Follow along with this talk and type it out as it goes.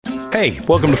Hey,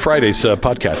 welcome to Friday's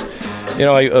podcast. You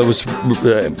know, I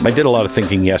did a lot of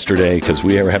thinking yesterday because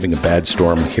we were having a bad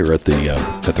storm here at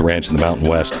the ranch in the Mountain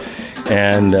West,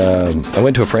 and I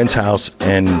went to a friend's house,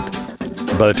 and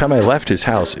by the time I left his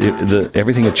house,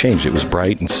 everything had changed. It was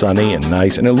bright and sunny and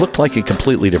nice, and it looked like a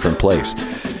completely different place.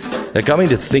 That got me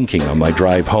to thinking on my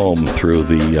drive home through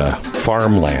the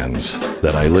farmlands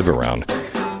that I live around,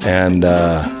 and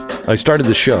I started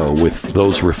the show with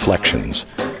those reflections.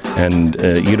 And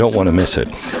you don't want to miss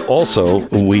it. Also,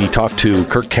 we talked to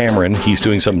Kirk Cameron. He's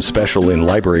doing something special in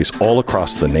libraries all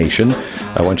across the nation.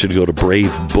 I want you to go to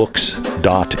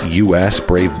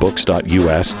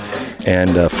bravebooks.us,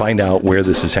 and find out where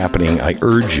this is happening. I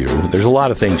urge you. There's a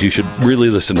lot of things. You should really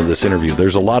listen to this interview.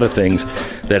 There's a lot of things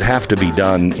that have to be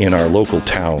done in our local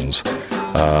towns.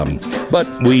 But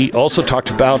we also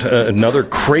talked about another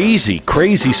crazy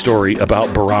story about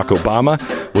Barack Obama.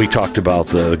 We talked about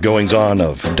the goings-on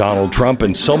of Donald Trump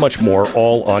and so much more,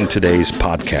 all on today's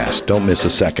podcast. Don't miss a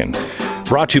second.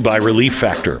 Brought to you by Relief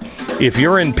Factor. If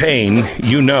you're in pain,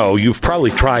 you know you've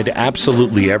probably tried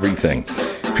absolutely everything.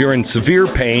 If you're in severe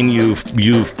pain, you've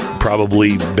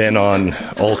probably been on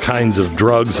all kinds of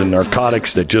drugs and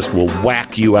narcotics that just will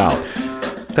whack you out.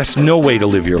 That's no way to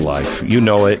live your life. You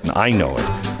know it, and I know it.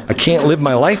 I can't live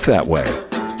my life that way.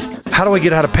 How do I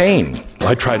get out of pain?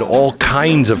 I tried all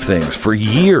kinds of things for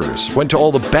years. Went to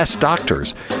all the best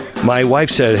doctors. My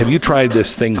wife said, have you tried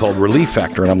this thing called Relief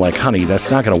Factor? And I'm like, honey,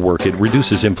 that's not going to work. It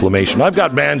reduces inflammation. I've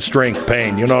got man strength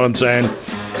pain. You know what I'm saying?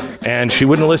 And she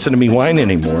wouldn't listen to me whine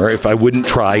anymore if I wouldn't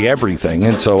try everything.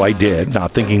 And so I did,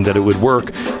 not thinking that it would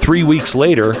work. 3 weeks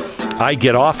later, I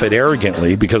get off it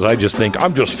arrogantly because I just think,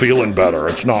 I'm just feeling better.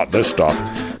 It's not this stuff.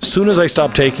 As soon as I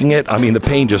stopped taking it, the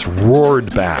pain just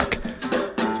roared back.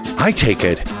 I take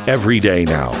it every day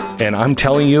now. And I'm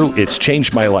telling you, it's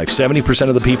changed my life. 70%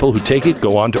 of the people who take it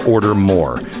go on to order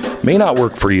more. May not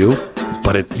work for you,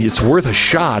 but it's worth a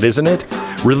shot, isn't it?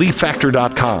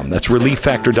 ReliefFactor.com. That's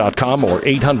ReliefFactor.com or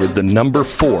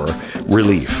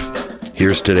 800-4-RELIEF.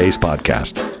 Here's today's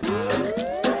podcast.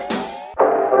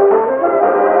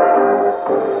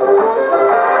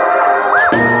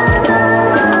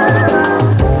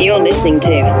 You're listening to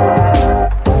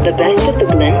the best of the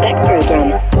Glenn Beck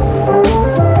program.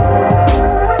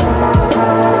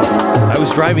 I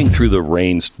was driving through the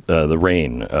rain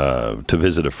to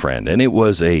visit a friend, and it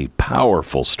was a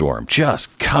powerful storm,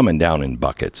 just coming down in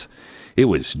buckets. It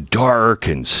was dark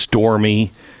and stormy,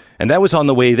 and that was on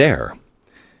the way there.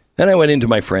 Then I went into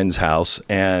my friend's house,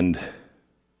 and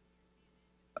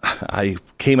I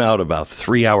came out about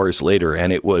 3 hours later,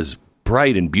 and it was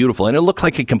bright and beautiful, and it looked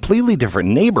like a completely different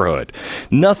neighborhood.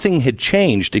 Nothing had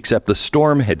changed except the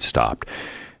storm had stopped,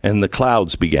 and the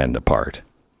clouds began to part.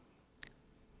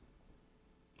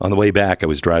 On the way back, I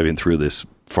was driving through this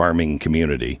farming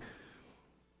community.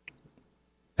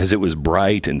 As it was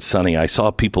bright and sunny, I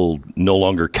saw people no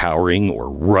longer cowering or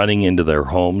running into their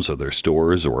homes or their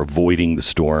stores or avoiding the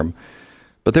storm,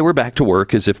 but they were back to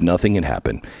work as if nothing had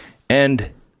happened. And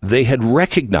they had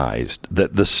recognized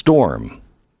that the storm,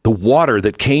 the water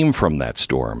that came from that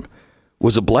storm,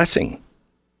 was a blessing.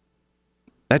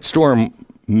 That storm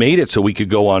made it so we could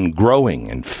go on growing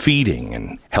and feeding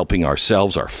and helping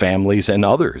ourselves, our families, and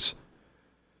others.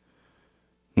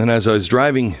 And as I was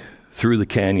driving through the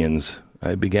canyons,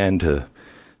 I began to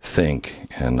think,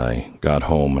 and I got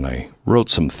home and I wrote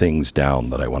some things down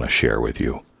that I want to share with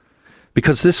you.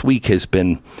 Because this week has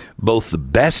been both the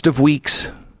best of weeks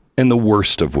and the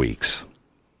worst of weeks.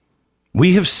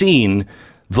 We have seen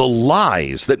the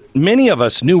lies that many of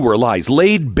us knew were lies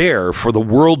laid bare for the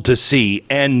world to see,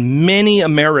 and many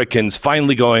Americans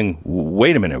finally going,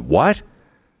 wait a minute, what?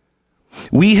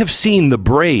 We have seen the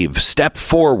brave step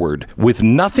forward with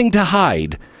nothing to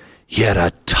hide, yet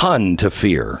a ton to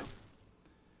fear.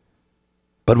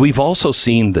 But we've also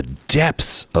seen the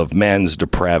depths of man's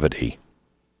depravity,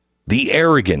 the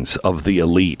arrogance of the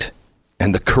elite,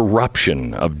 and the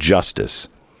corruption of justice.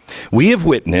 We have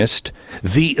witnessed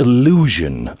the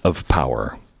illusion of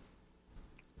power.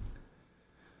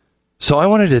 So I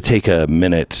wanted to take a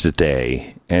minute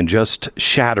today and just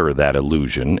shatter that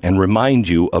illusion and remind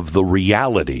you of the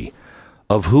reality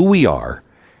of who we are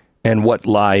and what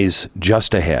lies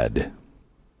just ahead.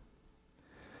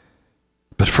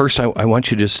 But first, I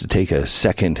want you just to take a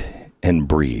second and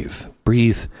breathe.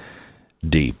 Breathe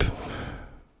deep.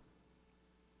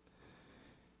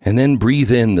 And then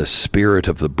breathe in the spirit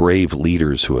of the brave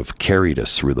leaders who have carried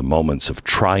us through the moments of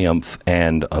triumph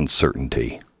and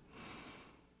uncertainty.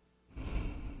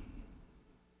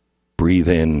 Breathe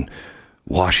in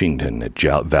Washington at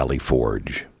Valley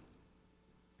Forge,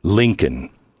 Lincoln,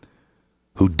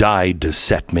 who died to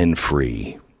set men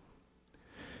free,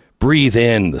 Breathe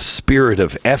in the spirit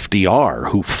of FDR,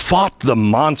 who fought the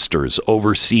monsters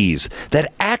overseas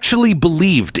that actually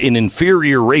believed in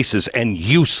inferior races and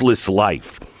useless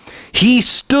life. He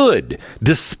stood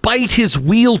despite his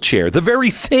wheelchair, the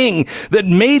very thing that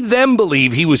made them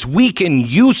believe he was weak and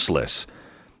useless,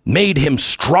 made him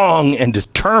strong and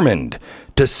determined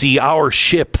to see our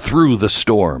ship through the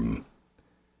storm.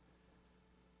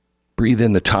 Breathe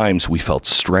in the times we felt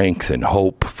strength and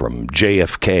hope from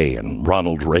JFK and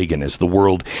Ronald Reagan as the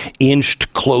world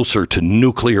inched closer to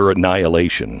nuclear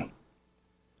annihilation.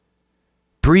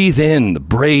 Breathe in the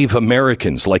brave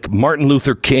Americans like Martin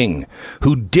Luther King,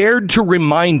 who dared to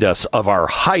remind us of our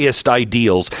highest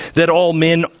ideals, that all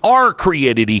men are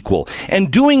created equal,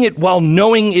 and doing it while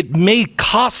knowing it may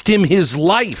cost him his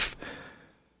life,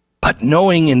 but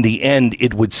knowing in the end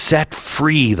it would set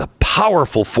free the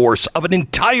powerful force of an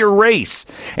entire race,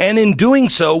 and in doing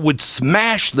so would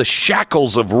smash the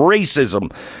shackles of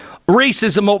racism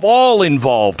of all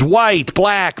involved, white,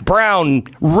 black, brown,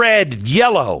 red,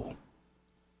 yellow.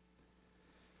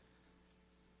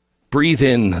 Breathe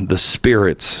in the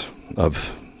spirits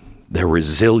of their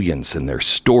resilience and their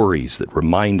stories that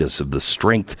remind us of the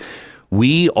strength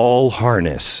we all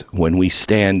harness when we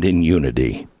stand in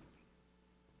unity.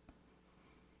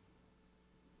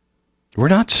 We're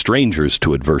not strangers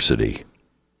to adversity.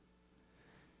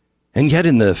 And yet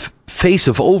in the face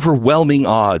of overwhelming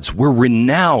odds, we're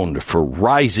renowned for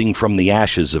rising from the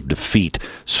ashes of defeat,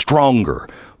 stronger,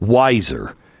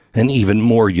 wiser, and even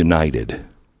more united.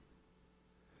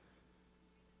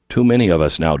 Too many of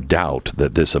us now doubt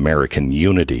that this American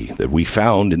unity that we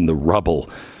found in the rubble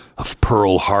of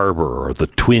Pearl Harbor or the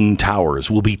Twin Towers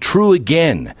will be true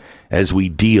again as we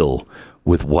deal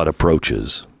with what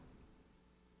approaches.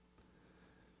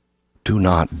 Do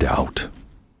not doubt.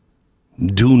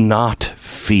 Do not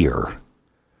fear.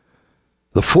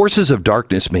 The forces of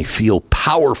darkness may feel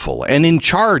powerful and in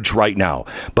charge right now,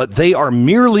 but they are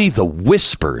merely the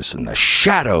whispers and the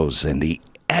shadows and the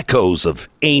echoes of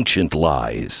ancient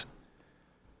lies.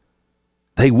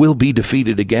 They will be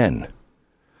defeated again,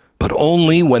 but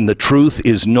only when the truth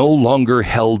is no longer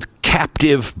held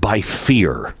captive by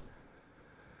fear.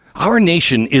 Our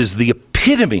nation is the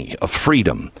epitome of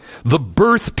freedom, the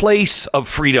birthplace of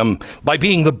freedom by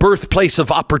being the birthplace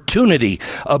of opportunity,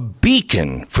 a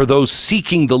beacon for those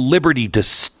seeking the liberty to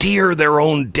steer their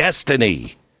own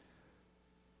destiny.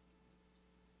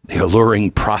 The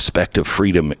alluring prospect of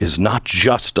freedom is not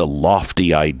just a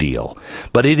lofty ideal,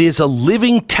 but it is a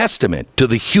living testament to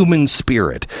the human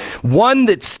spirit, one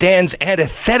that stands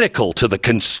antithetical to the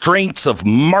constraints of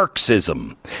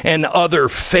Marxism and other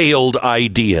failed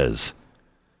ideas.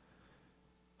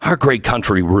 Our great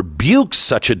country rebukes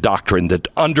such a doctrine that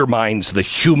undermines the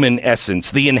human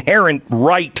essence, the inherent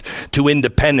right to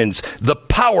independence, the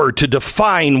power to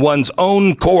define one's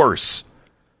own course.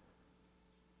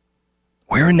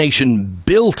 We're a nation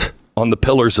built on the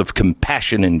pillars of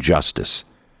compassion and justice.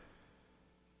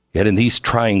 Yet in these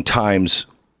trying times,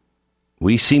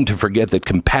 we seem to forget that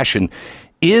compassion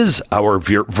is our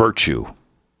virtue,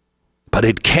 but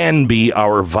it can be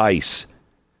our vice.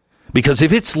 Because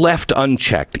if it's left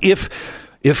unchecked, if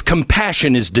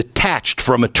compassion is detached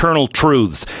from eternal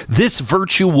truths, this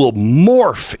virtue will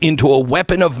morph into a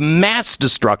weapon of mass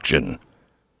destruction.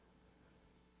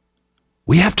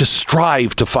 We have to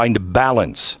strive to find a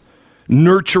balance,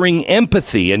 nurturing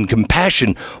empathy and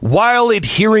compassion while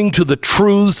adhering to the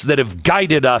truths that have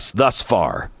guided us thus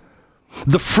far.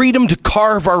 The freedom to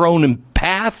carve our own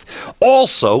path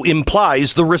also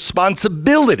implies the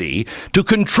responsibility to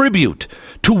contribute,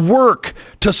 to work,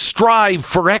 to strive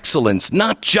for excellence,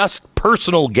 not just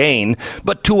personal gain,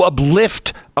 but to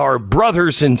uplift our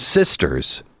brothers and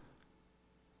sisters.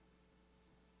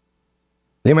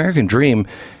 The American dream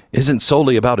isn't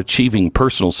solely about achieving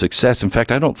personal success. In fact,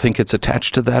 I don't think it's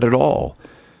attached to that at all.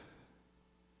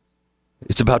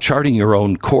 It's about charting your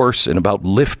own course and about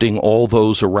lifting all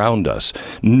those around us,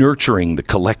 nurturing the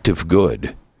collective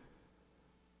good.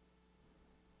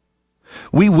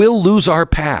 We will lose our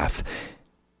path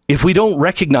if we don't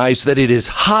recognize that it is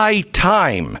high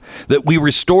time that we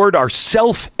restored our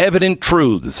self-evident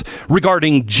truths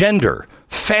regarding gender,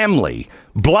 family,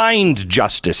 blind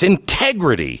justice,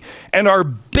 integrity, and our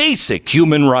basic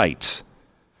human rights.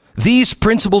 These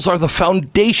principles are the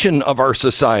foundation of our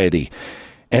society,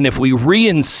 and if we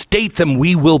reinstate them,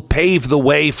 we will pave the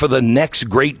way for the next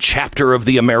great chapter of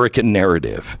the American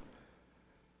narrative.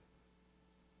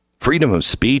 Freedom of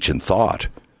speech and thought,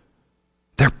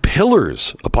 they're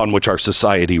pillars upon which our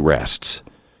society rests.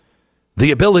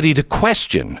 The ability to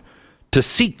question, to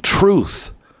seek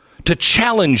truth, to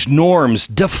challenge norms,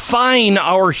 define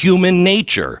our human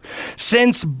nature.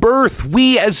 Since birth,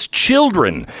 we as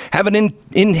children have an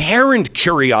inherent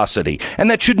curiosity, and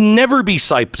that should never be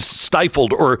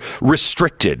stifled or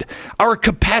restricted. Our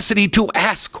capacity to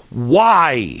ask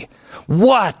why,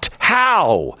 what,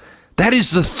 how. That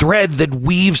is the thread that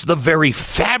weaves the very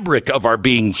fabric of our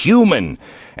being human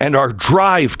and our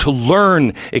drive to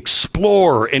learn,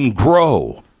 explore, and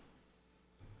grow.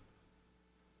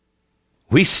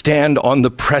 We stand on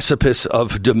the precipice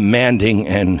of demanding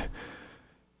and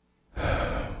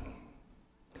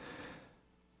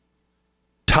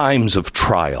times of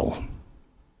trial,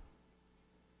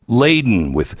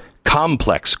 laden with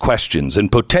complex questions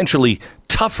and potentially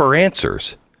tougher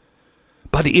answers.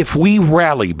 But if we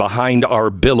rally behind our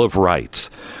Bill of Rights,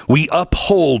 we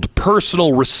uphold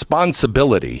personal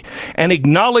responsibility and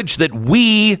acknowledge that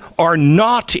we are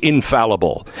not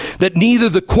infallible, that neither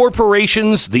the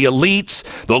corporations, the elites,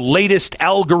 the latest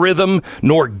algorithm,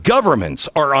 nor governments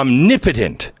are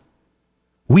omnipotent.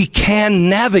 We can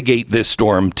navigate this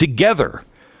storm together,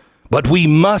 but we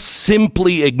must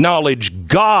simply acknowledge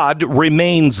God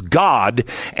remains God,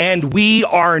 and we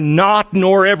are not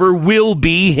nor ever will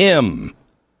be him.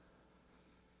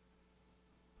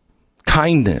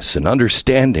 Kindness and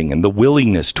understanding and the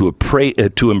willingness to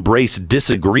embrace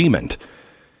disagreement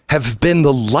have been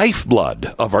the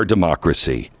lifeblood of our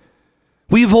democracy.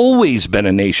 We've always been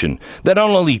a nation that not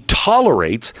only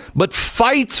tolerates, but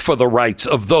fights for the rights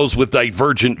of those with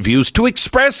divergent views to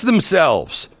express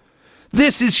themselves.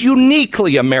 This is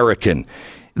uniquely American.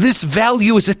 This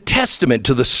value is a testament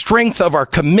to the strength of our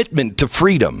commitment to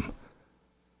freedom.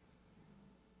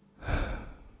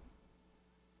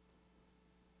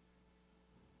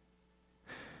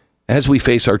 As we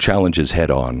face our challenges head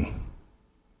on,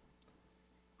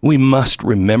 we must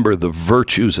remember the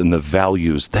virtues and the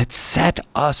values that set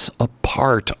us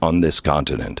apart on this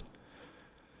continent.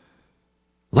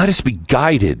 Let us be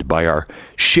guided by our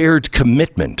shared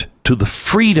commitment to the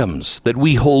freedoms that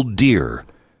we hold dear.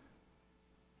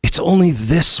 It's only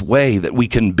this way that we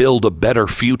can build a better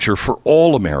future for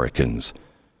all Americans.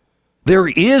 There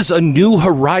is a new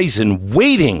horizon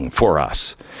waiting for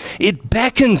us. It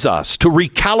beckons us to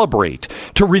recalibrate,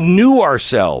 to renew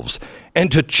ourselves,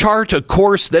 and to chart a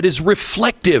course that is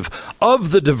reflective of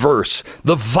the diverse,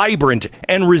 the vibrant,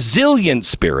 and resilient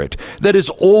spirit that has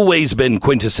always been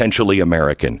quintessentially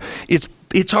American.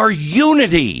 It's our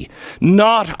unity,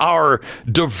 not our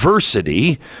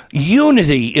diversity.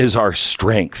 Unity is our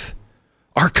strength.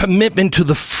 Our commitment to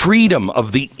the freedom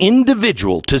of the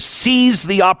individual to seize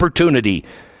the opportunity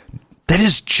that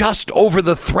is just over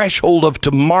the threshold of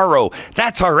tomorrow.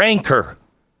 That's our anchor.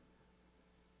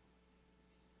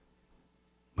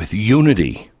 With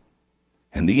unity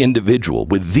and the individual,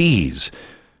 with these,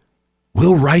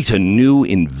 we'll write a new,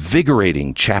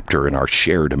 invigorating chapter in our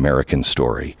shared American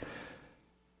story.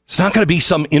 It's not going to be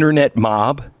some internet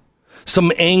mob,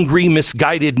 some angry,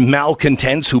 misguided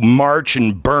malcontents who march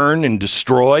and burn and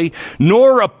destroy,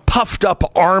 nor a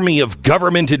puffed-up army of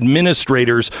government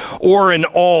administrators or an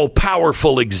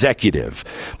all-powerful executive.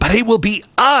 But it will be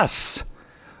us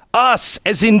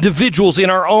as individuals in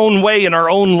our own way, in our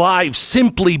own lives,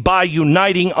 simply by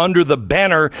uniting under the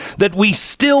banner that we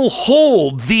still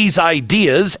hold these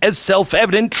ideas as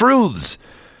self-evident truths.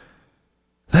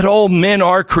 That all men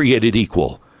are created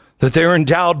equal, that they're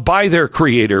endowed by their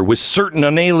Creator with certain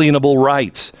unalienable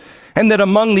rights, and that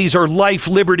among these are life,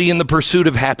 liberty, and the pursuit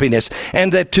of happiness,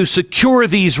 and that to secure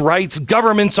these rights,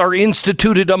 governments are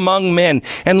instituted among men.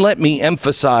 And let me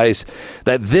emphasize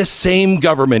that this same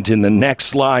government in the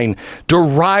next line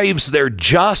derives their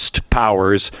just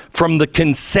powers from the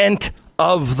consent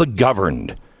of the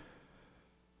governed.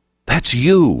 That's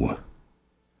you.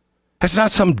 That's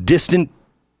not some distant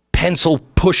pencil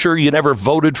pusher you never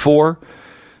voted for.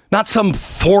 Not some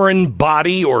foreign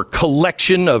body or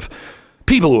collection of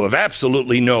people who have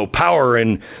absolutely no power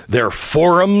in their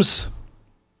forums.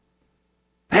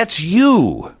 That's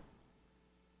you.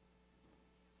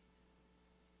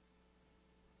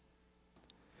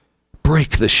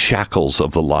 Break the shackles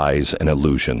of the lies and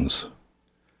illusions.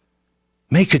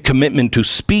 Make a commitment to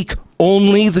speak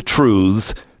only the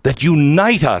truths that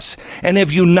unite us and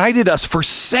have united us for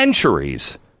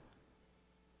centuries.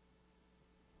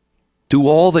 Do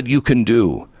all that you can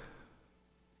do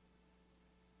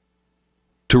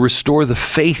to restore the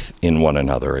faith in one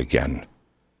another again.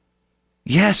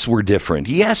 Yes, we're different.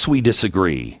 Yes, we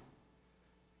disagree.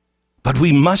 But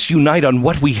we must unite on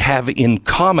what we have in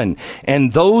common.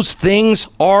 And those things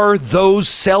are those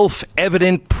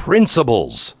self-evident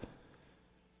principles.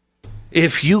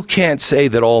 if you can't say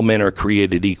that all men are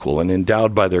created equal and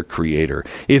endowed by their Creator,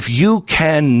 if you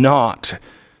cannot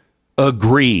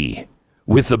agree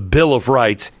with the Bill of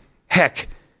Rights, heck,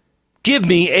 give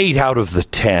me 8 out of the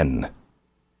 10.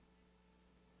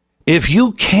 If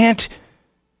you can't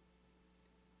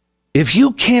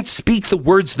speak the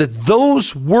words that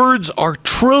those words are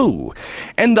true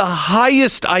and the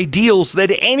highest ideals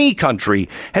that any country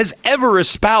has ever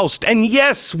espoused, and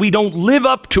yes, we don't live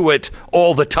up to it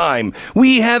all the time.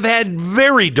 We have had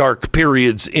very dark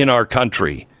periods in our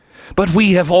country, but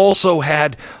we have also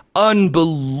had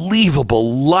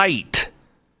unbelievable light.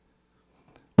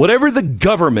 Whatever the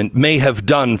government may have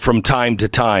done from time to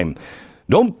time,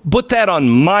 don't put that on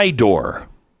my door.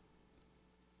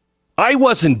 I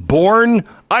wasn't born.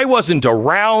 I wasn't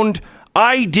around.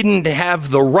 I didn't have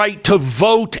the right to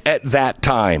vote at that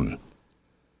time.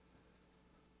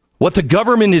 What the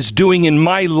government is doing in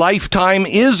my lifetime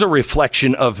is a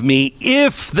reflection of me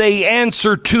if they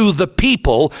answer to the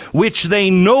people, which they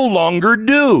no longer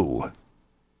do.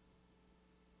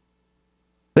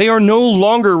 They are no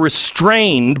longer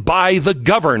restrained by the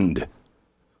governed,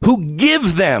 who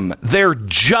give them their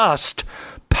just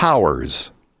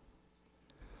powers.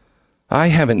 I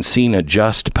haven't seen a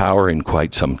just power in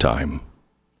quite some time.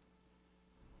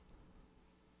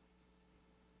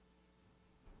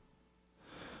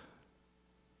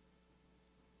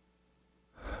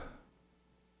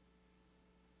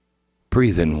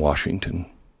 Breathe in, Washington.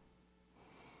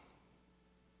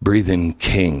 Breathe in,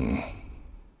 King.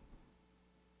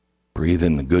 Breathe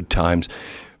in the good times.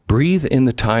 Breathe in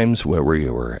the times where we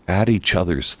were at each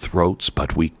other's throats,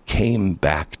 but we came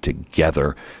back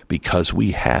together because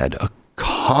we had a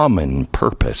common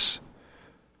purpose.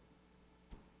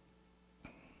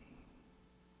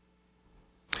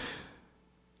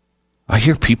 I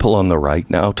hear people on the right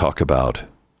now talk about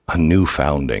a new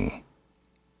founding,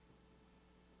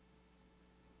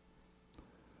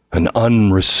 an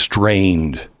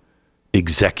unrestrained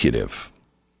executive.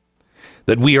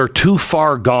 That we are too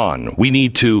far gone. We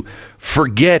need to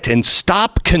forget and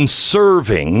stop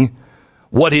conserving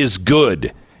what is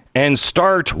good and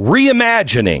start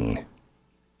reimagining.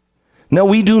 No,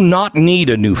 we do not need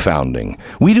a new founding.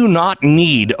 We do not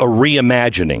need a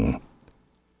reimagining.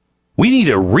 We need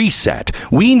a reset.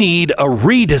 We need a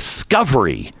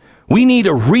rediscovery. We need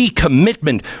a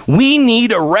recommitment. We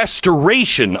need a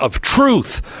restoration of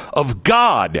truth, of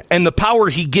God, and the power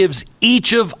He gives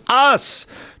each of us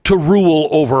to rule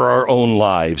over our own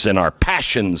lives and our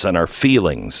passions and our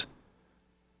feelings.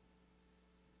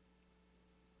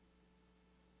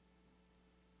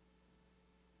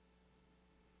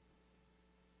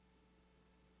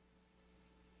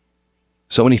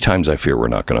 So many times I fear we're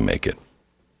not going to make it.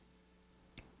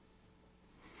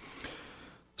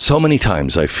 So many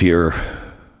times I fear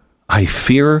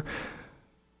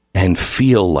and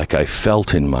feel like I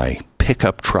felt in my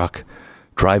pickup truck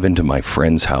driving to my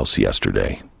friend's house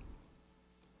yesterday.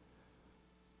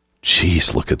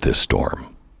 Jeez, look at this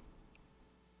storm.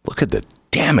 Look at the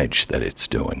damage that it's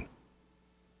doing.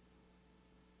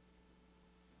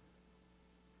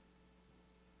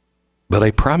 But I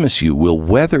promise you, we'll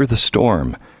weather the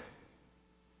storm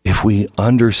if we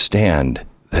understand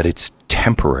that it's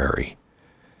temporary,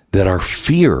 that our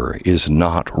fear is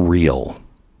not real.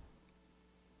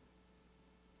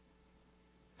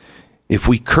 If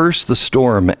we curse the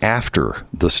storm after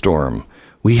the storm,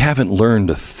 we haven't learned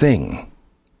a thing.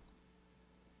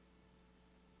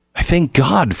 I thank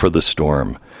God for the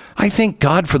storm. I thank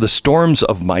God for the storms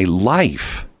of my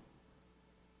life.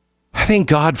 I thank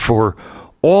God for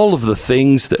all of the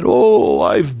things that,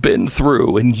 I've been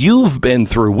through and you've been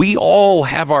through. We all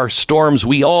have our storms.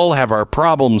 We all have our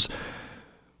problems.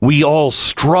 We all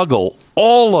struggle.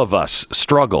 All of us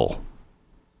struggle.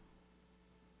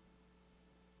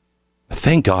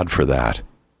 Thank God for that.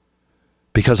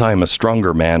 Because I am a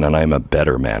stronger man and I'm a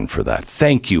better man for that.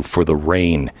 Thank you for the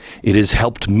rain. It has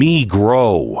helped me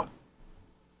grow.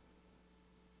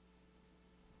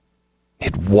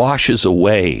 It washes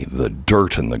away the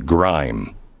dirt and the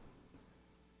grime.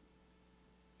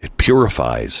 It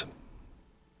purifies.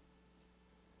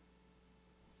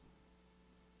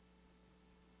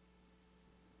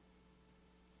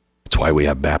 That's why we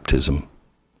have baptism.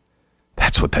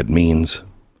 That's what that means.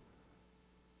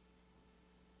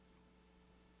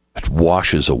 It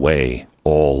washes away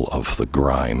all of the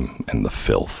grime and the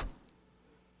filth.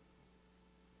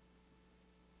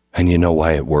 And you know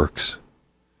why it works?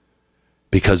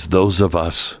 Because those of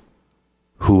us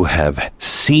who have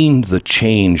seen the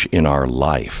change in our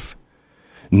life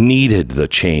needed the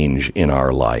change in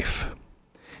our life.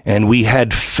 And we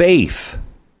had faith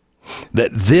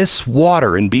that this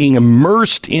water and being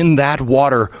immersed in that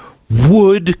water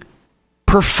would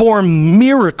perform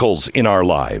miracles in our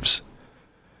lives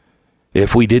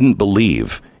if we didn't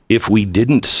believe, if we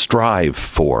didn't strive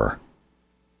for,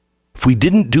 if we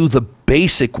didn't do the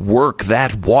basic work,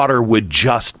 that water would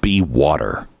just be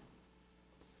water.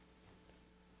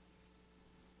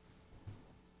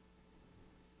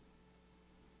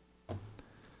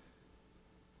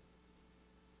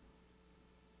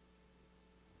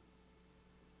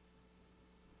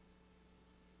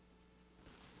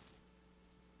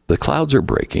 The clouds are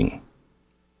breaking.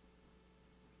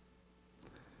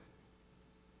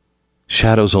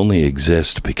 Shadows only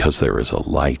exist because there is a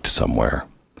light somewhere.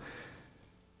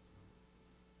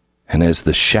 And as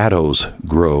the shadows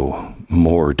grow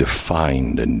more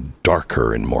defined and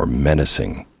darker and more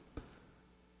menacing,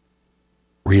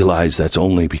 realize that's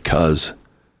only because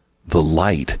the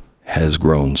light has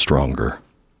grown stronger.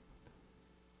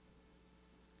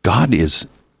 God is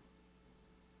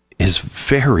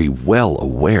very well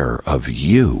aware of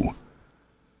you.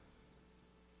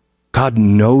 God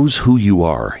knows who you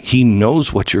are. He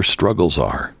knows what your struggles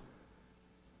are.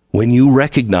 When you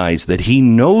recognize that He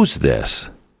knows this,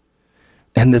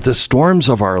 and that the storms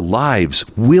of our lives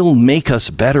will make us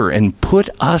better and put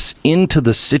us into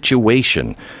the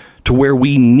situation to where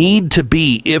we need to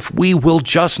be if we will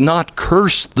just not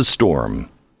curse the storm,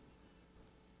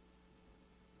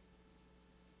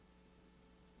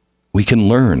 we can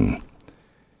learn,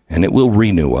 and it will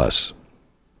renew us.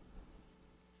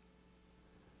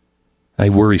 I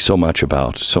worry so much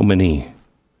about so many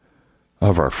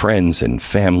of our friends and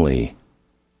family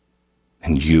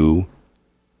and you.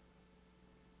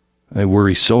 I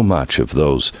worry so much of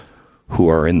those who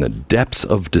are in the depths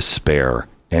of despair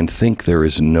and think there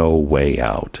is no way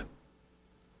out,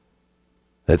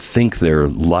 that think their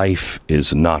life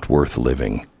is not worth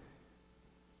living.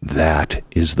 That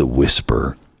is the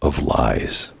whisper of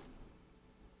lies.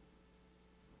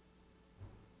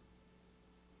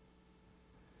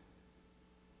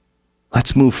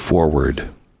 Let's move forward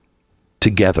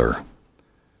together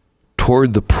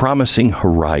toward the promising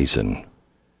horizon,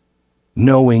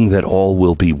 knowing that all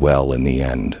will be well in the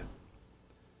end.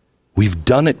 We've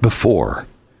done it before,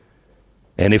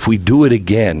 and if we do it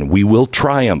again, we will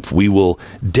triumph. We will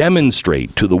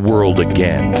demonstrate to the world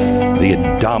again the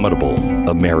indomitable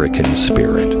American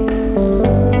spirit.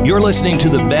 You're listening to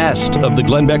the best of the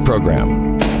Glenn Beck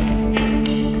program.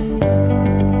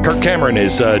 Kirk Cameron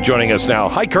is joining us now.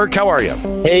 Hi, Kirk. How are you?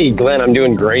 Hey, Glenn. I'm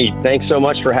doing great. Thanks so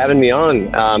much for having me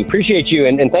on. Appreciate you.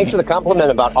 And thanks for the compliment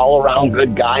about all-around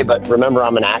good guy. But remember,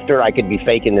 I'm an actor. I could be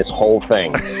faking this whole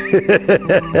thing.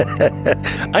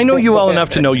 I know you well enough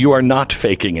to know you are not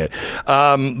faking it.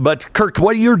 But, Kirk,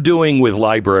 what you're doing with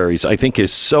libraries, I think,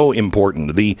 is so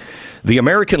important. The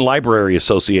American Library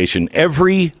Association,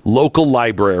 every local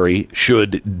library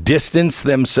should distance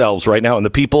themselves right now, and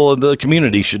the people of the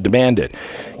community should demand it.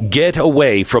 Get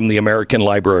away from the American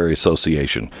Library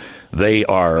Association. They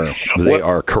are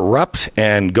corrupt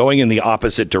and going in the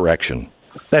opposite direction.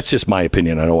 That's just my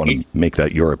opinion. I don't want to make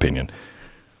that your opinion.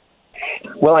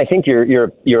 Well, I think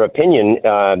your opinion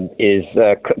is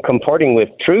comporting with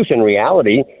truth and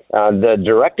reality. The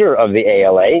director of the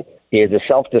ALA is a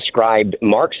self-described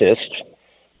Marxist,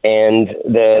 and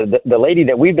the lady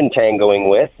that we've been tangoing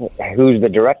with, who's the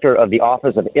director of the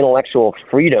Office of Intellectual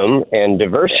Freedom and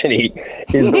Diversity,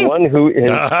 is the one who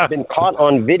has been caught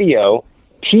on video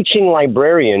teaching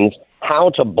librarians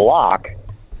how to block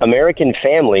American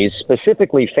families,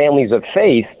 specifically families of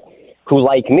faith, who,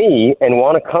 like me, and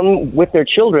want to come with their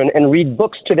children and read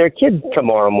books to their kids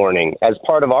tomorrow morning as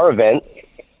part of our event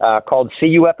called See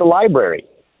You at the Library.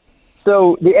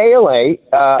 So the ALA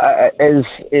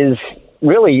is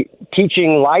really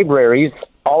teaching libraries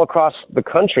all across the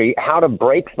country how to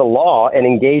break the law and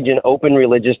engage in open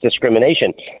religious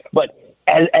discrimination. But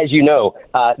as you know,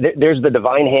 there's the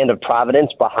divine hand of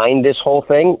providence behind this whole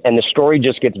thing, and the story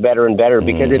just gets better and better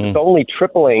because it's only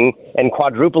tripling and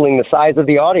quadrupling the size of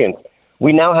the audience.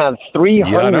 We now have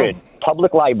 300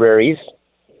 public libraries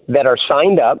that are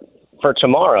signed up for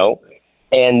tomorrow,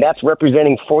 and that's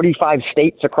representing 45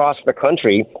 states across the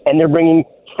country, and they're bringing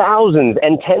thousands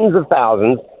and tens of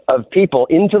thousands of people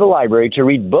into the library to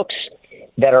read books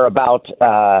that are about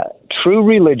true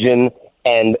religion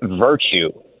and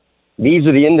virtue. These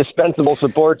are the indispensable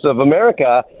supports of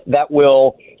America that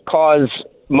will cause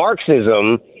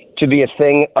Marxism to be a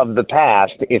thing of the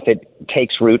past if it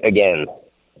takes root again.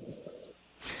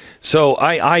 So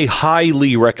I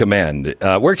highly recommend.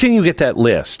 Where can you get that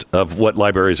list of what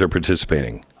libraries are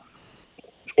participating?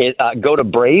 Go to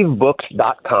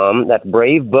bravebooks.com. That's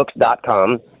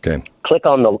bravebooks.com. Okay. Click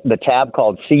on the tab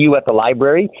called See You at the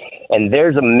Library, and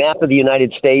there's a map of the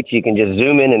United States. You can just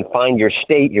zoom in and find your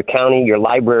state, your county, your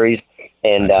libraries,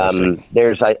 and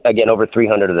there's, again, over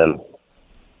 300 of them.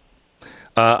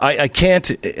 I can't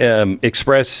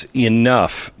express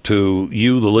enough to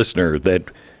you, the listener, that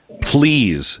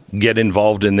please get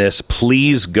involved in this.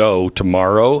 Please go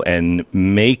tomorrow and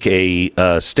make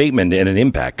a statement and an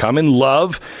impact. Come in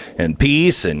love and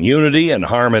peace and unity and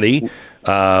harmony,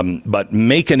 but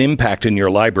make an impact in your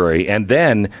library, and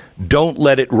then don't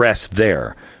let it rest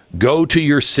there. Go to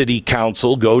your city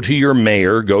council, go to your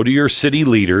mayor, go to your city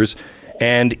leaders,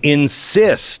 and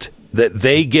insist that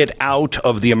they get out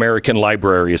of the American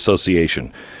Library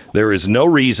Association. There is no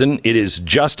reason. It is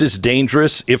just as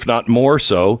dangerous, if not more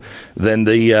so, than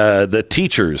the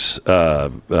teachers'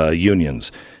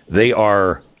 unions. They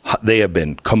have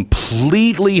been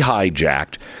completely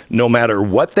hijacked. No matter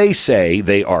what they say,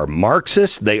 they are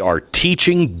Marxist. They are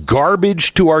teaching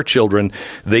garbage to our children.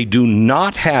 They do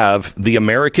not have the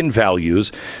American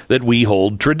values that we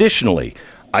hold traditionally.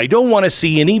 I don't want to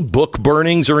see any book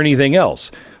burnings or anything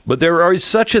else. But there is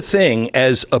such a thing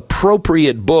as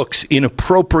appropriate books in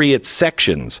appropriate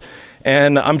sections.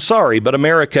 And I'm sorry, but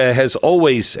America has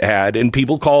always had, and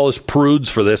people call us prudes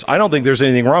for this. I don't think there's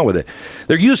anything wrong with it.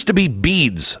 There used to be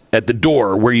beads at the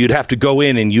door where you'd have to go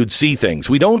in and you'd see things.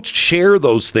 We don't share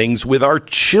those things with our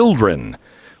children.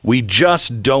 We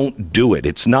just don't do it.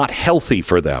 It's not healthy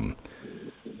for them.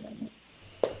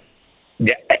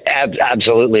 Yeah,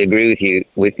 absolutely agree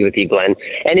with you, Glenn.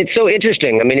 And it's so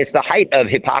interesting. I mean, it's the height of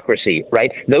hypocrisy,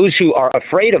 right? Those who are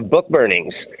afraid of book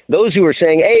burnings, those who are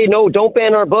saying, hey, no, don't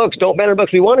ban our books, don't ban our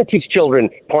books. We want to teach children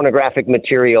pornographic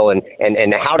material and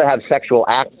how to have sexual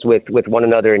acts with one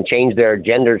another and change their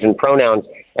genders and pronouns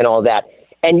and all that.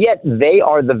 And yet they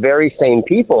are the very same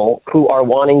people who are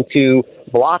wanting to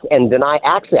block and deny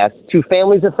access to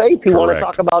families of faith who want to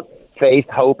talk about faith,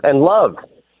 hope, and love.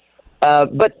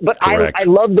 But I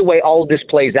love the way all of this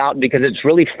plays out because it's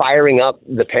really firing up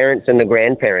the parents and the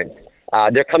grandparents.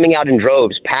 They're coming out in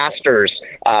droves. Pastors,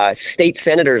 state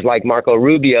senators like Marco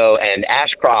Rubio and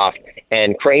Ashcroft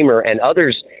and Kramer and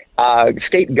others,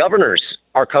 state governors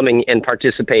are coming and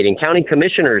participating. County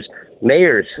commissioners,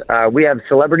 mayors. We have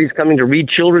celebrities coming to read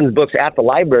children's books at the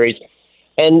libraries.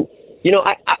 And, you know,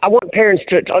 I want parents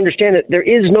to understand that there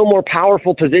is no more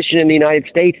powerful position in the United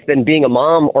States than being a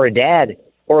mom or a dad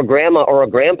or a grandma or a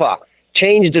grandpa.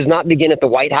 Change does not begin at the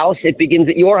White House. It begins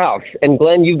at your house. And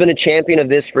Glenn, you've been a champion of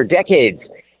this for decades.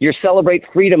 You celebrate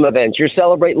freedom events. You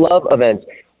celebrate love events.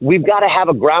 We've got to have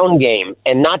a ground game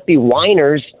and not be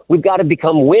whiners. We've got to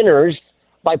become winners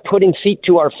by putting feet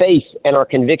to our face and our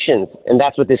convictions. And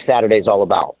that's what this Saturday is all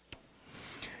about.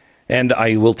 And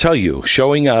I will tell you,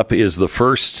 showing up is the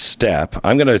first step.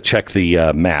 I'm going to check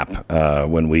the map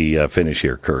when we finish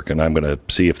here, Kirk, and I'm going to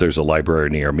see if there's a library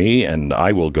near me, and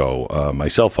I will go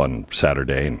myself on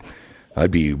Saturday. And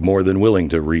I'd be more than willing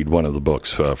to read one of the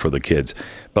books for the kids.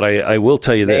 But I will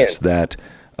tell you this, that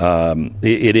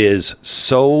it is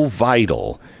so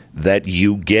vital that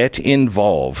you get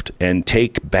involved and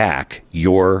take back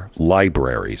your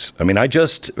libraries. I mean, I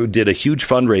just did a huge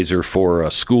fundraiser for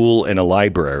a school and a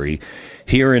library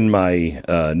here in my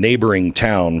neighboring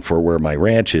town for where my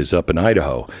ranch is up in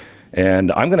Idaho.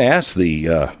 And I'm going to ask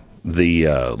the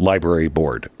library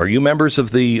board, are you members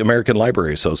of the American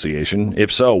Library Association?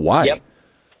 If so, why? Yep.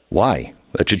 Why?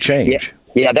 That should change.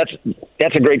 Yeah,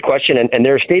 that's a great question. And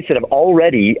there are states that have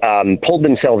already pulled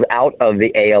themselves out of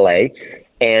the ALA.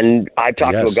 And I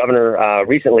talked to a governor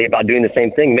recently about doing the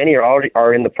same thing. Many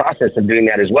are in the process of doing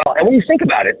that as well. And when you think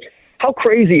about it, how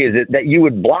crazy is it that you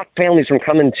would block families from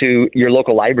coming to your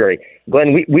local library?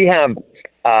 Glenn, we have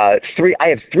three. I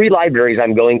have 3 libraries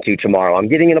I'm going to tomorrow. I'm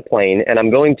getting in a plane and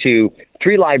I'm going to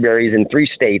 3 libraries in 3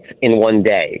 states in one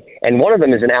day. And one of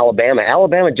them is in Alabama.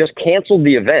 Alabama just canceled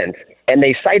the event. And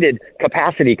they cited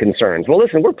capacity concerns. Well,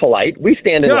 listen, we're polite. We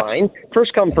stand in line.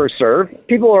 First come, first serve.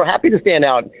 People are happy to stand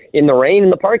out in the rain in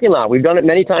the parking lot. We've done it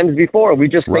many times before. We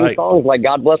just sing songs like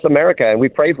God Bless America, and we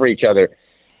pray for each other.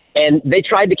 And they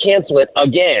tried to cancel it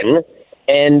again,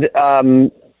 and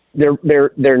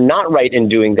they're not right in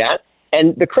doing that.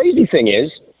 And the crazy thing is,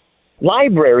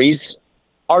 libraries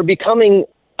are becoming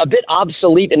a bit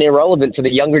obsolete and irrelevant to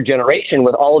the younger generation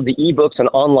with all of the ebooks and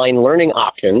online learning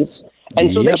options.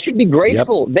 And so they should be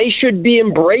grateful. They should be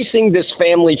embracing this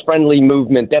family-friendly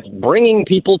movement that's bringing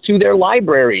people to their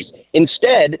libraries.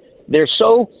 Instead,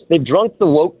 they've drunk the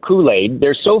woke Kool-Aid.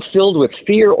 They're so filled with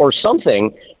fear or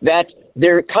something that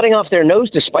they're cutting off their nose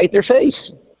to spite their face.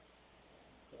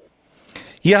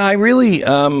 Yeah, I really,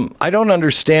 I don't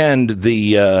understand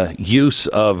the use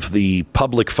of the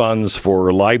public funds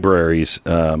for libraries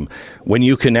when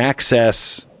you can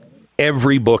access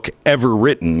every book ever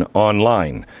written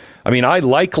online. I mean, I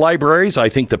like libraries. I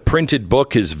think the printed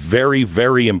book is very,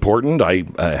 very important. I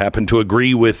happen to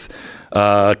agree with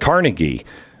Carnegie.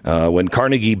 When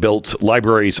Carnegie built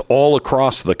libraries all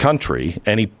across the country,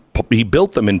 and he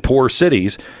built them in poor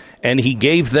cities, and he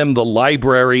gave them the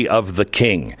library of the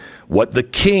king, what the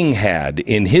king had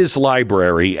in his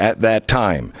library at that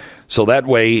time. So that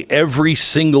way, every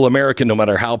single American, no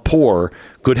matter how poor,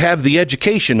 could have the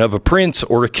education of a prince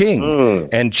or a king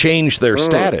and change their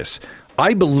status.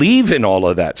 I believe in all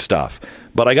of that stuff.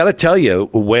 But I got to tell you,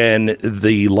 when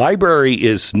the library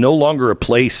is no longer a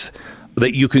place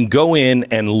that you can go in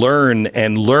and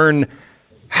learn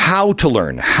how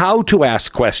to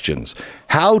ask questions,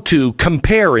 how to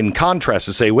compare and contrast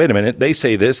to say, wait a minute, they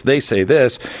say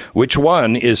this, which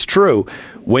one is true?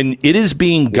 When it is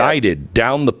being guided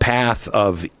down the path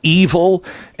of evil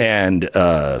and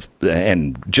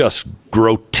just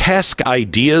grotesque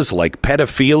ideas like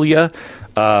pedophilia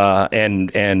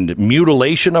and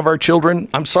mutilation of our children,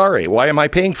 I'm sorry, why am I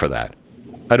paying for that?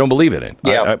 I don't believe in it.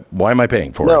 Yeah. Why am I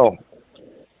paying for it? No.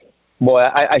 Boy,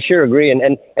 I sure agree.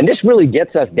 And this really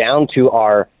gets us down to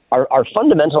our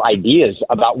fundamental ideas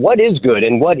about what is good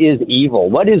and what is evil,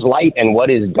 what is light and what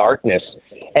is darkness.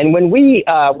 And when we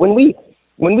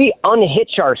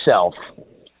unhitch ourselves,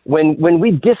 when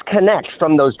we disconnect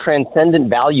from those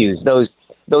transcendent values,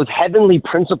 those heavenly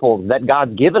principles that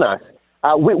God's given us,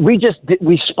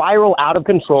 we spiral out of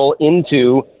control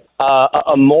into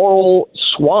a moral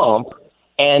swamp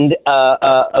and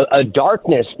a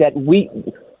darkness that we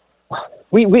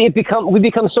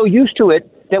become so used to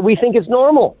it that we think it's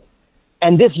normal.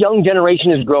 And this young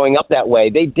generation is growing up that way.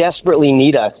 They desperately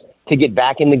need us to get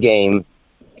back in the game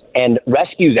and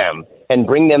rescue them and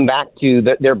bring them back to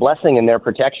their blessing and their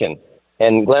protection.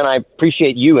 And Glenn, I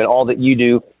appreciate you and all that you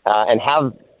do and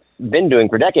have been doing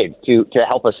for decades to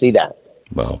help us see that.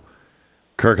 Well,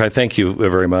 Kirk, I thank you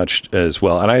very much as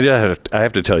well. And I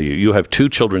have to tell you, you have 2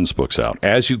 children's books out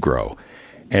as you grow.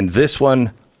 And this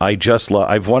one, I just love.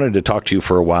 I've wanted to talk to you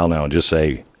for a while now and just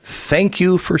say thank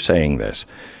you for saying this.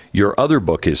 Your other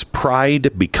book is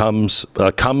Pride Comes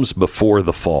Before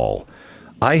the Fall.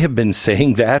 I have been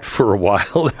saying that for a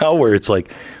while now, where it's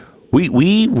like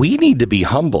we need to be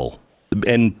humble.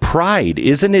 And pride,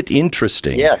 isn't it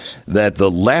interesting that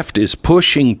the left is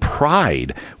pushing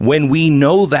pride when we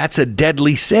know that's a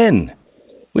deadly sin?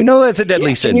 We know that's a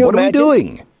deadly sin. What are we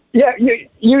doing? Yeah,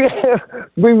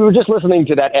 we were just listening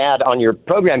to that ad on your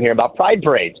program here about pride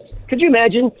parades. Could you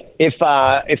imagine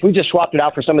if we just swapped it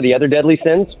out for some of the other deadly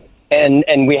sins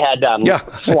and we had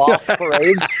sloth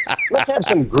parades? Let's have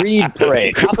some greed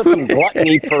parades. How about some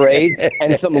gluttony parades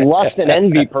and some lust and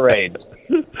envy parades?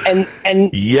 And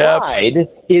pride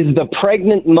is the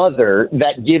pregnant mother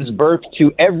that gives birth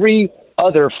to every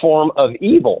other form of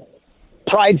evil.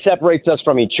 Pride separates us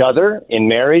from each other in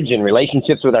marriage and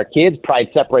relationships with our kids. Pride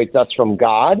separates us from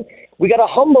God. We got to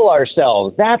humble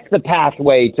ourselves. That's the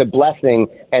pathway to blessing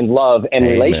and love and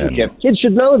relationship. Kids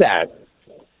should know that.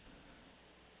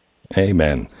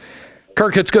 Amen.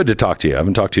 Kirk, it's good to talk to you. I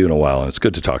haven't talked to you in a while, and it's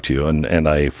good to talk to you. And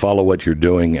I follow what you're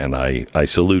doing, and I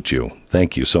salute you.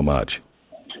 Thank you so much.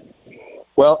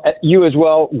 Well, you as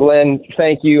well, Glenn.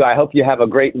 Thank you. I hope you have a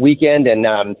great weekend. And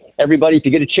everybody, if you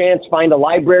get a chance, find a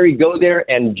library, go there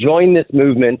and join this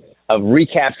movement of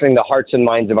recapturing the hearts and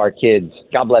minds of our kids.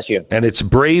 God bless you. And it's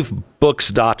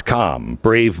bravebooks.com,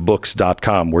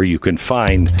 where you can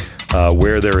find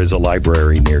where there is a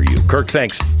library near you. Kirk,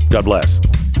 thanks. God bless.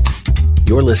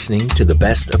 You're listening to the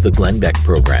Best of the Glenn Beck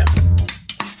program.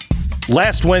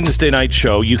 Last Wednesday night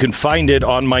show, you can find it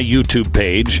on my YouTube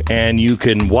page, and you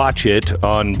can watch it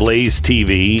on Blaze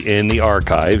TV in the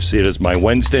archives. It is my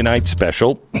Wednesday night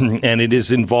special, and it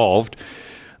is involved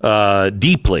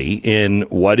deeply in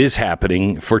what is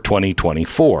happening for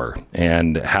 2024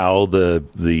 and how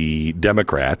the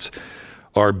Democrats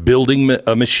are building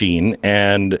a machine,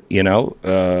 and,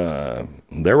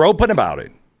 they're open about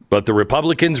it. But the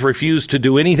Republicans refuse to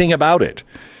do anything about it.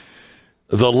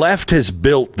 The left has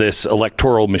built this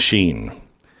electoral machine,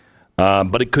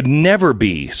 but it could never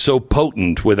be so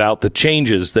potent without the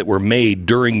changes that were made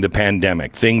during the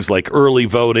pandemic. Things like early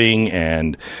voting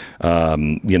and,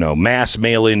 mass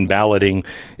mail-in balloting.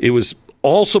 It was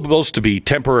all supposed to be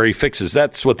temporary fixes.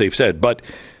 That's what they've said. But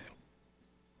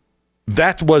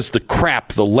that was the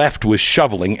crap the left was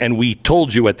shoveling, and we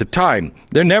told you at the time,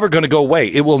 they're never going to go away.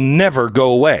 It will never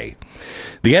go away.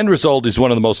 The end result is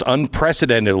one of the most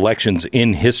unprecedented elections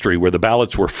in history, where the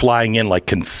ballots were flying in like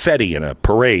confetti in a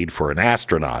parade for an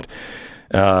astronaut.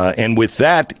 And with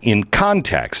that in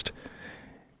context,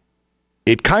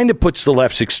 it kind of puts the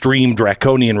left's extreme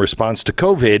draconian response to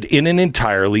COVID in an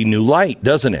entirely new light,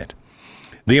 doesn't it?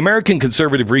 The American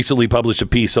Conservative recently published a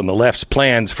piece on the left's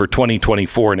plans for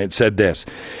 2024, and it said this: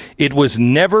 "It was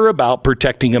never about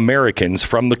protecting Americans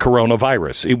from the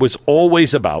coronavirus. It was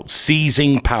always about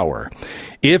seizing power.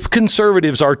 If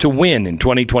conservatives are to win in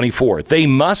 2024, they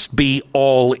must be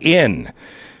all in.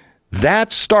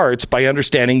 That starts by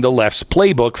understanding the left's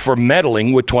playbook for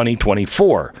meddling with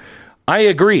 2024. I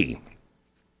agree.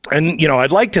 And,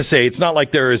 I'd like to say it's not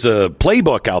like there is a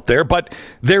playbook out there, but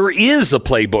there is a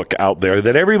playbook out there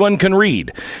that everyone can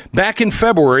read. Back in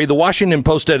February, the Washington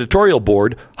Post editorial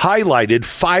board highlighted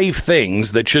 5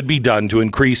 things that should be done to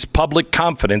increase public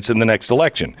confidence in the next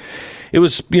election. It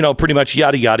was, pretty much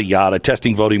yada, yada, yada,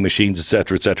 testing voting machines, et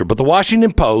cetera, et cetera. But the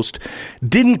Washington Post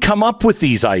didn't come up with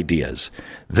these ideas.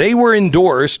 They were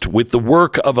endorsed with the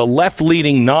work of a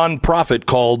left-leaning nonprofit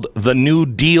called the New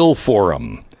Deal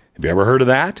Forum. Have you ever heard of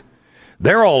that?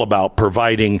 They're all about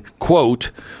providing,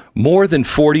 quote, more than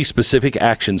 40 specific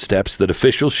action steps that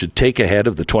officials should take ahead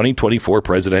of the 2024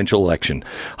 presidential election,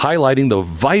 highlighting the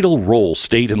vital role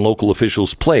state and local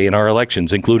officials play in our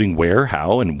elections, including where,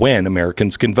 how, and when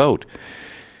Americans can vote.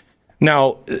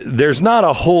 Now, there's not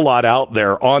a whole lot out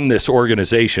there on this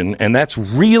organization, and that's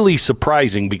really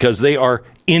surprising because they are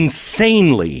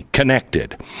insanely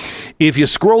connected. If you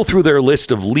scroll through their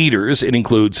list of leaders, it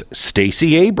includes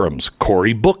Stacey Abrams,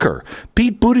 Cory Booker,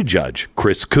 Pete Buttigieg,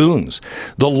 Chris Coons.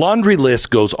 The laundry list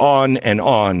goes on and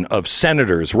on of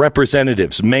senators,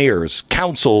 representatives, mayors,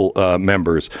 council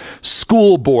members,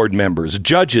 school board members,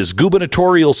 judges,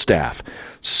 gubernatorial staff,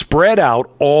 spread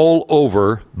out all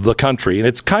over the country. And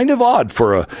it's kind of odd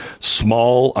for a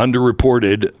small,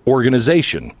 underreported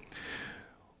organization.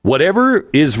 Whatever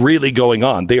is really going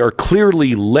on, they are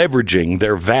clearly leveraging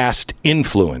their vast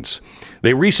influence.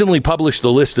 They recently published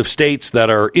the list of states that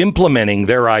are implementing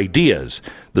their ideas.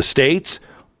 The states: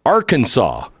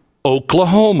 Arkansas,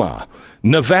 Oklahoma,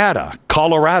 Nevada,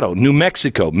 Colorado, New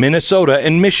Mexico, Minnesota,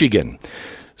 and Michigan.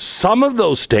 Some of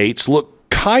those states look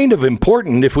kind of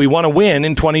important if we want to win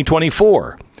in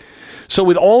 2024. So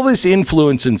with all this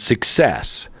influence and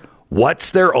success,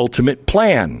 what's their ultimate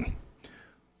plan?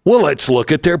 Well, let's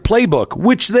look at their playbook,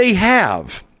 which they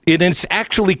have. It's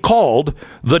actually called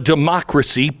the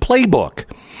Democracy Playbook.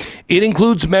 It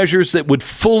includes measures that would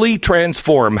fully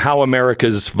transform how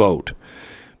Americans vote.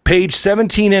 Page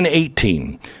 17 and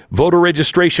 18, voter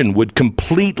registration would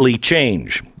completely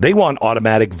change. They want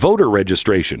automatic voter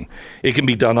registration. It can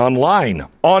be done online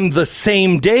on the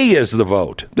same day as the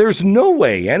vote. There's no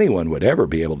way anyone would ever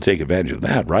be able to take advantage of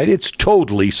that, right? It's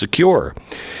totally secure.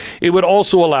 It would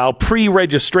also allow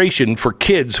pre-registration for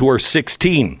kids who are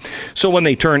 16. So when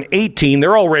they turn 18,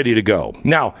 they're all ready to go.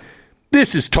 Now,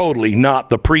 this is totally not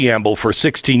the preamble for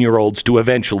 16-year-olds to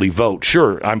eventually vote.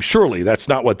 Surely that's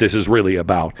not what this is really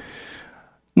about.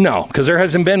 No, because there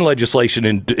hasn't been legislation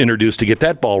introduced to get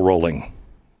that ball rolling.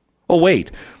 Oh, wait.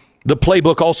 The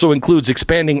playbook also includes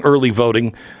expanding early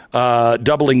voting,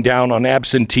 doubling down on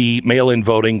absentee mail-in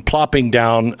voting, plopping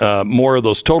down more of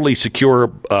those totally secure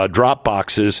drop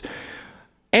boxes,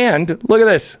 and, look at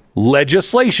this,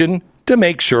 legislation to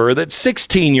make sure that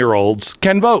 16-year-olds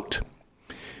can vote.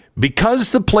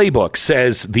 Because the playbook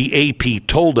says the AP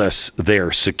told us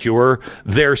they're secure,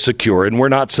 and we're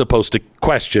not supposed to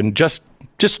question. Just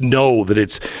know that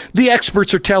it's the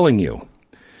experts are telling you.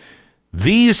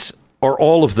 These are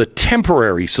all of the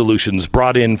temporary solutions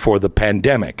brought in for the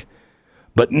pandemic.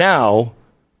 But now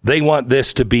they want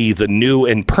this to be the new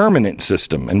and permanent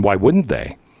system. And why wouldn't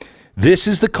they? This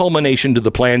is the culmination to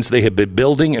the plans they have been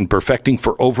building and perfecting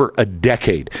for over a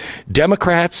decade.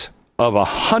 Democrats of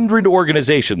 100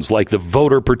 organizations like the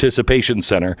Voter Participation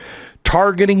Center,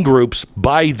 targeting groups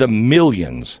by the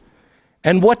millions.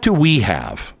 And what do we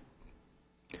have?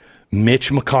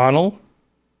 Mitch McConnell?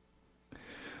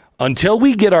 Until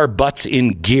we get our butts in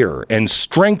gear and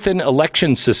strengthen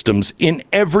election systems in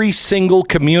every single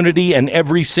community and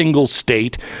every single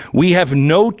state, we have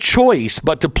no choice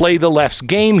but to play the left's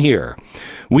game here.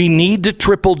 We need to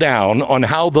triple down on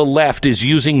how the left is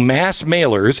using mass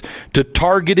mailers to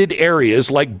targeted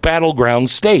areas like battleground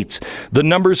states. The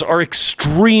numbers are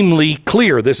extremely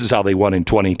clear. This is how they won in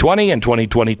 2020 and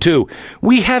 2022.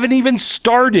 We haven't even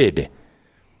started.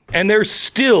 And they're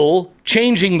still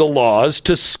changing the laws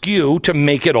to skew to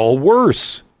make it all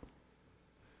worse.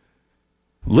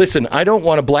 Listen, I don't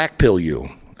want to blackpill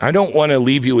you. I don't want to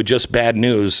leave you with just bad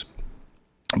news.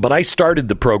 But I started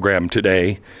the program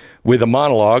today with a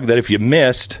monologue that if you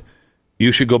missed,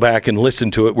 you should go back and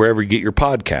listen to it wherever you get your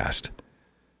podcast.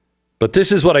 But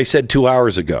this is what I said 2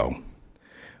 hours ago.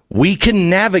 We can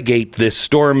navigate this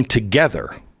storm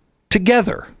together.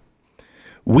 Together.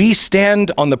 We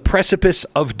stand on the precipice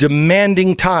of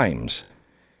demanding times,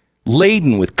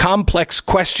 laden with complex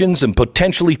questions and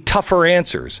potentially tougher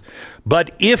answers. But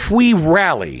if we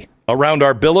rally around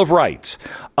our Bill of Rights,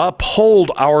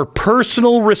 uphold our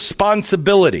personal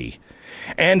responsibility,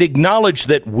 and acknowledge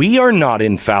that we are not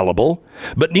infallible,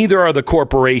 but neither are the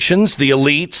corporations, the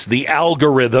elites, the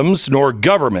algorithms, nor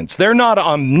governments. They're not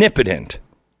omnipotent.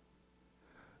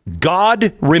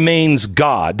 God remains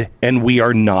God, and we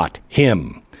are not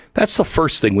him. That's the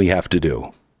first thing we have to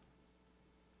do.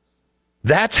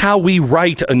 That's how we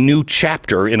write a new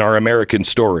chapter in our American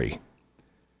story.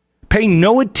 Pay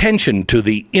no attention to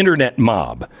the internet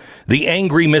mob, the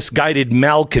angry, misguided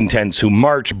malcontents who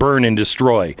march, burn, and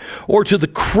destroy, or to the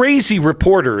crazy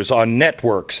reporters on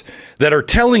networks that are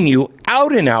telling you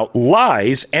out and out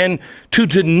lies and to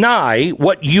deny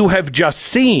what you have just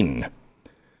seen.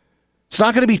 It's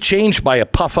not going to be changed by a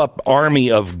puff-up army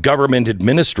of government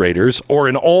administrators or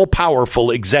an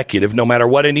all-powerful executive, no matter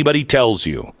what anybody tells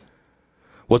you.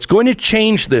 What's going to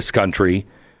change this country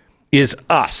is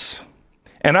us.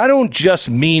 And I don't just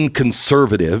mean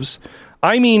conservatives.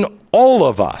 I mean all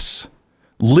of us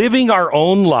living our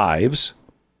own lives,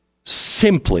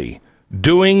 simply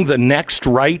doing the next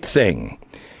right thing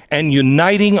and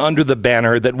uniting under the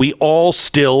banner that we all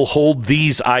still hold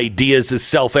these ideas as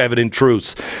self-evident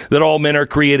truths, that all men are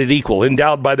created equal,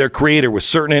 endowed by their creator with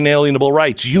certain inalienable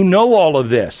rights. You know all of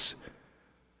this.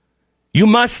 You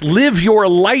must live your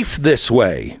life this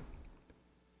way.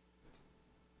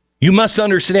 You must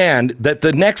understand that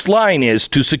the next line is,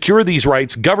 to secure these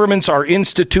rights, governments are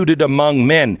instituted among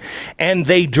men, and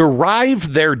they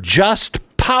derive their just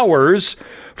powers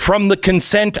from the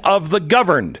consent of the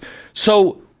governed.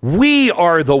 So we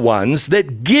are the ones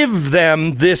that give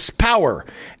them this power,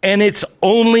 and it's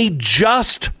only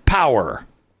just power.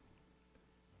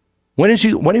 When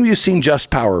have you seen just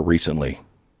power recently?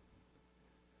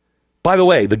 By the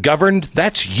way, the governed,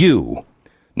 that's you.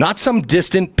 Not some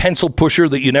distant pencil pusher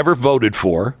that you never voted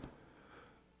for.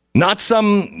 Not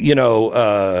some,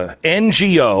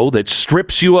 NGO that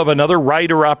strips you of another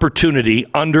right or opportunity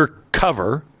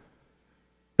undercover.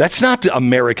 That's not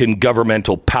American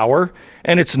governmental power,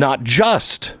 and it's not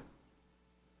just.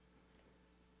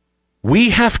 We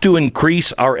have to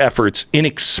increase our efforts in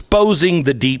exposing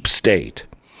the deep state,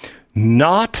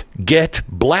 not get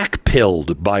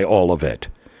black-pilled by all of it.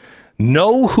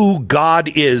 Know who God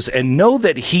is and know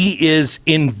that he is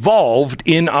involved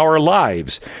in our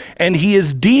lives, and he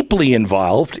is deeply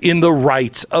involved in the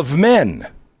rights of men.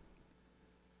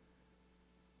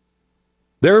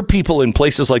 There are people in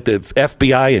places like the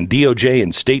FBI and DOJ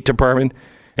and State Department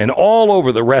and all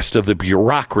over the rest of the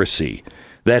bureaucracy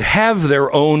that have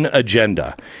their own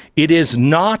agenda. It is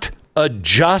not a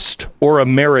just or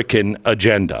American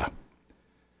agenda.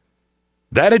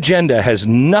 That agenda has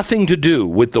nothing to do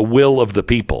with the will of the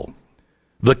people,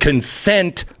 the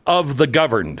consent of the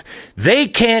governed. They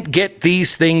can't get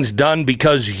these things done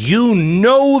because you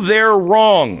know they're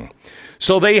wrong.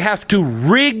 So they have to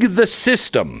rig the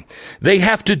system. They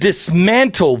have to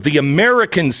dismantle the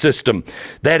American system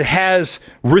that has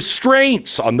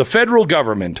restraints on the federal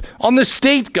government, on the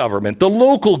state government, the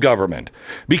local government,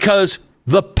 because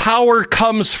the power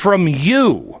comes from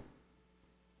you.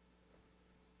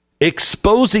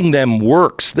 Exposing them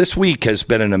works. This week has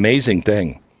been an amazing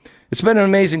thing. It's been an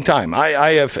amazing time.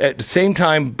 I have at the same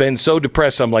time been so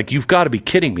depressed. I'm like, you've got to be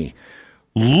kidding me.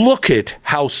 Look at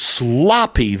how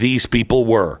sloppy these people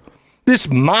were. This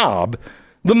mob,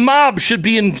 the mob should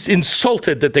be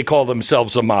insulted that they call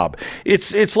themselves a mob.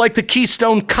 It's like the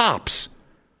Keystone Cops.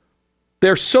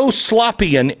 They're so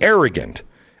sloppy and arrogant.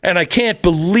 And I can't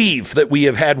believe that we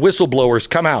have had whistleblowers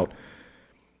come out.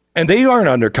 And they aren't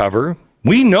undercover.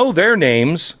 We know their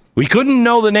names. We couldn't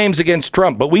know the names against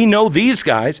Trump, but we know these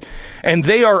guys, and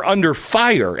they are under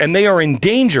fire, and they are in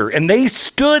danger, and they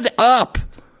stood up.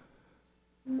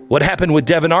 What happened with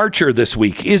Devin Archer this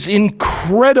week is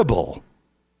incredible.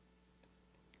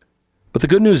 But the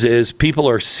good news is people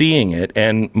are seeing it,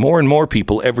 and more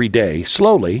people every day,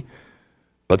 slowly,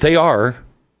 but they are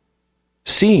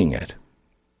seeing it.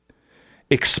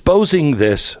 Exposing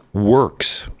this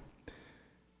works.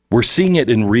 We're seeing it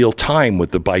in real time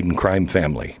with the Biden crime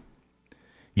family.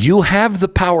 You have the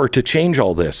power to change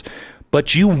all this,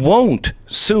 but you won't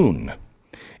soon.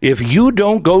 If you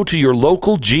don't go to your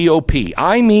local GOP,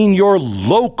 I mean your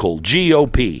local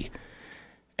GOP,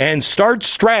 and start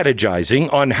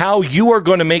strategizing on how you are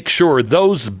going to make sure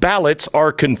those ballots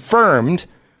are confirmed,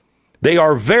 they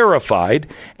are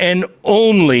verified, and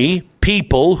only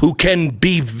people who can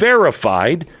be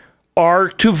verified are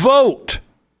to vote.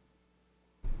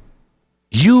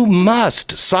 You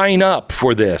must sign up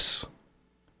for this.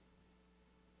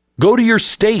 Go to your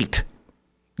state.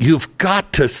 You've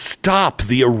got to stop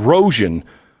the erosion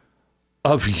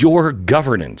of your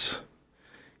governance,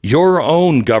 your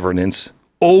own governance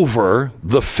over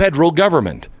the federal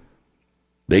government.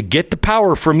 They get the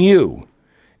power from you.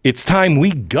 It's time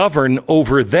we govern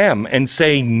over them and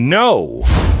say no.